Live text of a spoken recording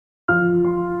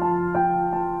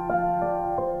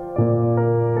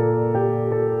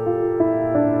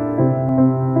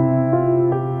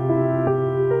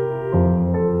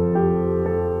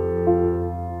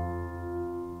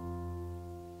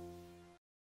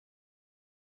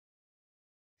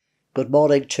Good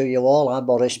morning to you all. I'm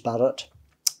Maurice Barratt.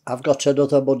 I've got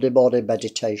another Monday morning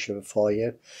meditation for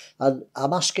you, and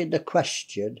I'm asking the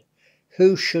question,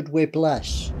 who should we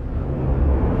bless?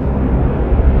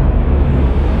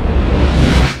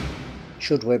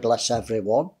 Should we bless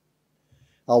everyone?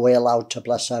 Are we allowed to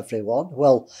bless everyone?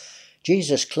 Well,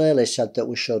 Jesus clearly said that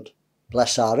we should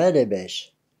bless our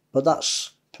enemies, but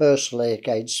that's personally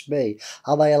against me.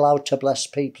 Am I allowed to bless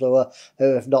people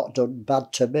who have not done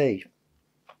bad to me?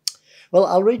 Well,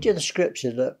 I'll read you the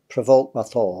scripture that provoked my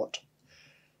thought.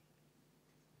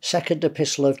 Second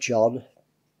Epistle of John,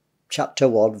 chapter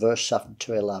 1, verse 7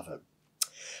 to 11.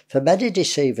 For many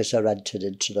deceivers are entered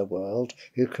into the world,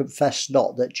 who confess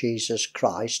not that Jesus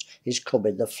Christ is come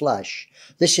in the flesh.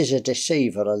 This is a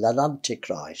deceiver and an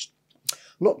antichrist.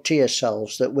 Look to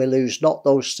yourselves that we lose not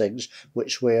those things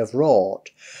which we have wrought,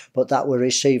 but that we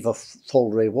receive a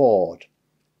full reward.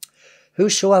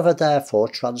 Whosoever therefore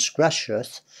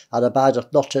transgresseth and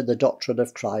abideth not in the doctrine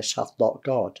of Christ hath not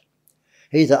God.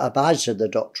 He that abides in the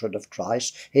doctrine of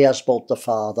Christ, he has both the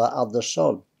Father and the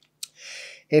Son.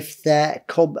 If there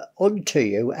come unto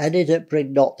you any that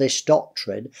bring not this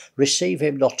doctrine, receive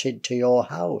him not into your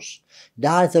house,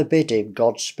 neither bid him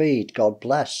Godspeed, God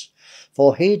bless.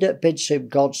 For he that bids him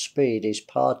Godspeed is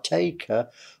partaker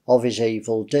of his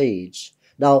evil deeds.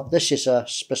 Now, this is a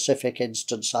specific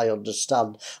instance, I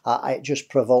understand. It just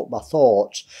provoked my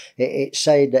thoughts. It's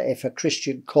saying that if a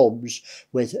Christian comes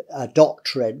with a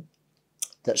doctrine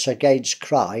that's against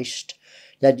Christ,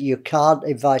 then you can't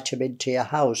invite him into your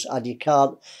house and you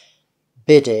can't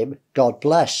bid him God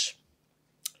bless.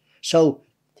 So,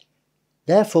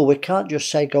 therefore, we can't just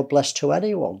say God bless to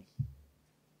anyone.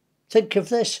 Think of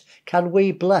this. Can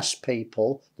we bless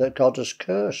people that God has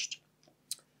cursed?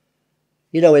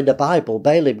 You know, in the Bible,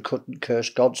 Balaam couldn't curse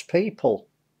God's people.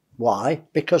 Why?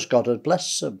 Because God had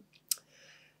blessed them.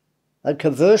 And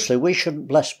conversely, we shouldn't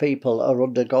bless people who are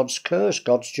under God's curse,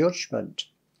 God's judgment.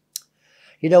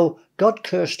 You know, God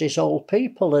cursed his old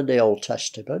people in the Old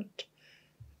Testament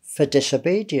for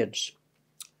disobedience.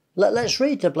 Let's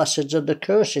read the blessings and the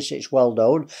curses. It's well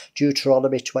known.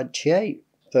 Deuteronomy 28,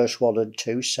 verse 1 and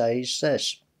 2 says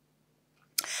this.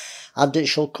 And it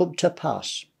shall come to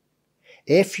pass,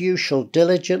 if you shall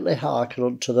diligently hearken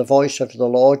unto the voice of the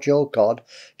Lord your God,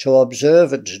 to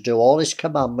observe and to do all his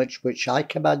commandments which I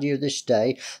command you this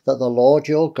day, that the Lord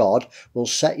your God will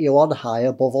set you on high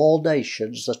above all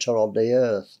nations that are on the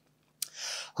earth.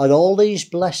 And all these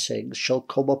blessings shall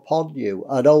come upon you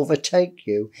and overtake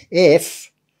you,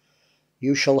 if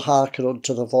you shall hearken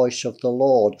unto the voice of the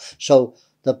Lord. So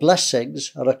the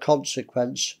blessings are a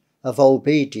consequence of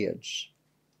obedience.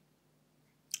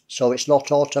 So it's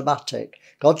not automatic.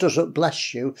 God doesn't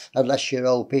bless you unless you're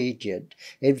obedient.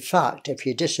 In fact, if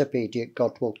you're disobedient,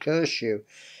 God will curse you.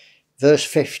 Verse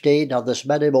 15, and there's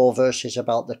many more verses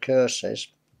about the curses.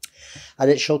 And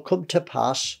it shall come to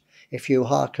pass, if you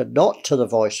hearken not to the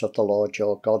voice of the Lord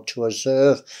your God, to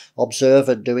observe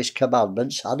and do his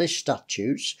commandments and his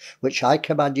statutes, which I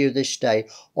command you this day,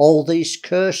 all these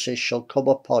curses shall come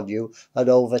upon you and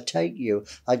overtake you.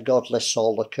 And God lists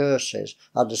all the curses,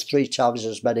 and there's 3 times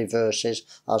as many verses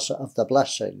as of the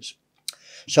blessings.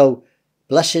 So,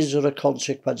 blessings are a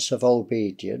consequence of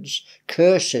obedience.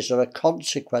 Curses are a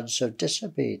consequence of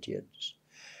disobedience.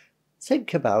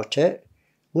 Think about it.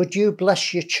 Would you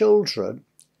bless your children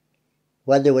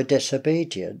when they were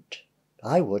disobedient?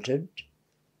 I wouldn't.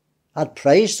 I'd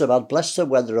praise them, I'd bless them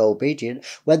when they're obedient.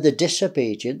 When they're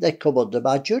disobedient, they come under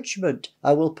my judgment.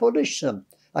 I will punish them.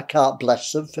 I can't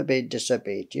bless them for being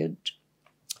disobedient.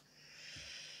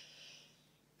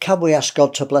 Can we ask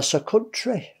God to bless a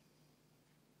country?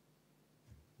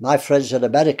 My friends in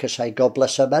America say, God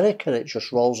bless America. It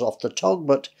just rolls off the tongue.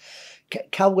 But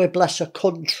can we bless a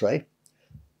country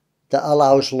that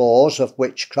allows laws of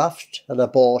witchcraft and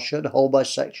abortion,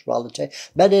 homosexuality,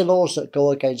 many laws that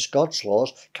go against God's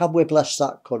laws? Can we bless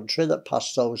that country that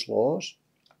passed those laws?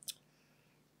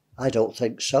 I don't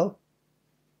think so.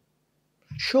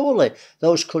 Surely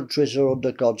those countries are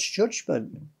under God's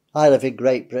judgment. I live in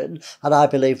Great Britain and I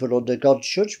believe we're under God's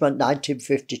judgment.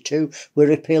 1952, we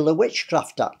repealed the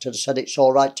Witchcraft Act and said it's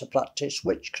all right to practice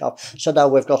witchcraft. So now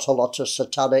we've got a lot of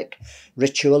satanic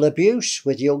ritual abuse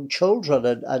with young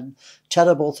children and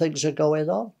terrible things are going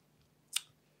on.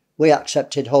 We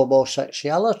accepted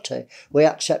homosexuality. We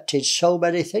accepted so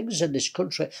many things in this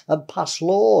country and passed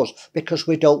laws because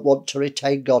we don't want to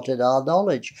retain God in our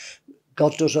knowledge.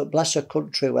 God doesn't bless a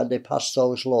country when they pass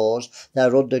those laws.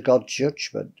 They're under God's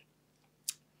judgment.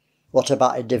 What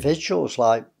about individuals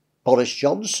like Boris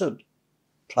Johnson,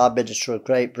 Prime Minister of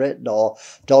Great Britain, or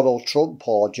Donald Trump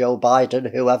or Joe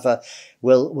Biden, whoever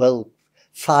will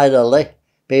finally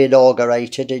be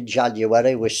inaugurated in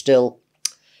January. We're still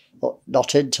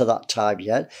not into that time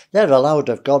yet. They're allowed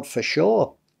of God for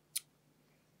sure.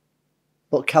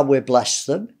 But can we bless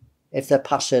them if they're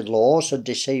passing laws and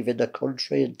deceiving the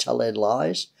country and telling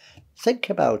lies? Think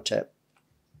about it.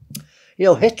 You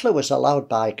know, Hitler was allowed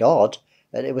by God,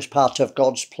 and it was part of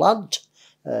God's plan.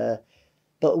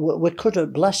 But we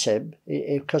couldn't bless him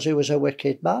because he was a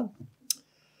wicked man.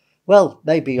 Well,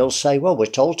 maybe you'll say, well, we're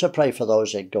told to pray for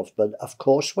those in government. Of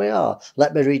course we are.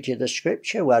 Let me read you the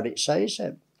scripture where it says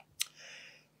it.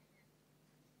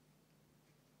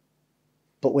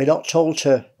 But we're not told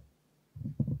to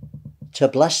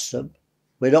bless them.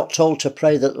 We're not told to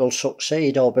pray that they'll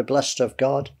succeed or be blessed of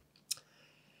God.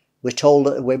 We're told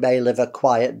that we may live a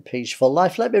quiet and peaceful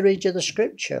life. Let me read you the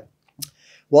scripture.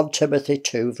 1 Timothy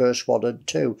 2 verse 1 and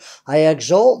 2. I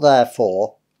exhort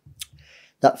therefore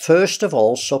that first of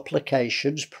all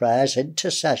supplications, prayers,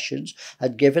 intercessions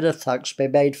and giving of thanks be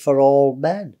made for all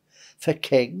men, for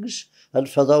kings and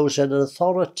for those in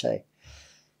authority.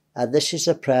 And this is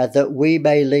a prayer that we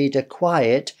may lead a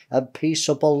quiet and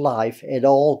peaceable life in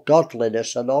all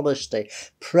godliness and honesty.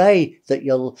 Pray that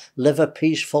you'll live a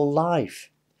peaceful life,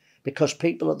 because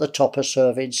people at the top are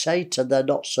serving Satan. They're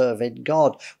not serving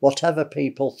God. Whatever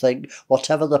people think,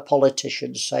 whatever the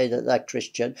politicians say that they're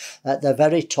Christian, at the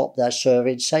very top they're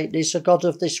serving Satan. He's the God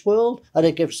of this world, and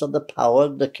he gives them the power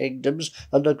and the kingdoms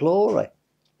and the glory.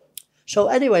 So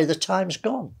anyway, the time's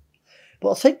gone.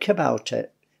 But think about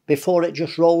it before it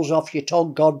just rolls off your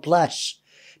tongue, God bless.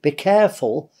 Be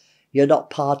careful you're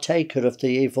not partaker of the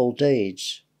evil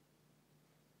deeds.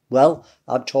 Well,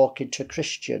 I'm talking to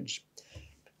Christians.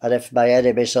 And if my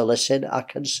enemies are listening, I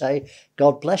can say,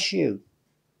 God bless you.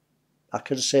 I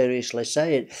can seriously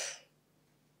say it.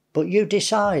 But you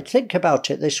decide. Think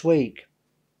about it this week.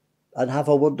 And have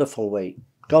a wonderful week.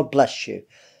 God bless you.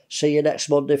 See you next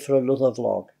Monday for another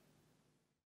vlog.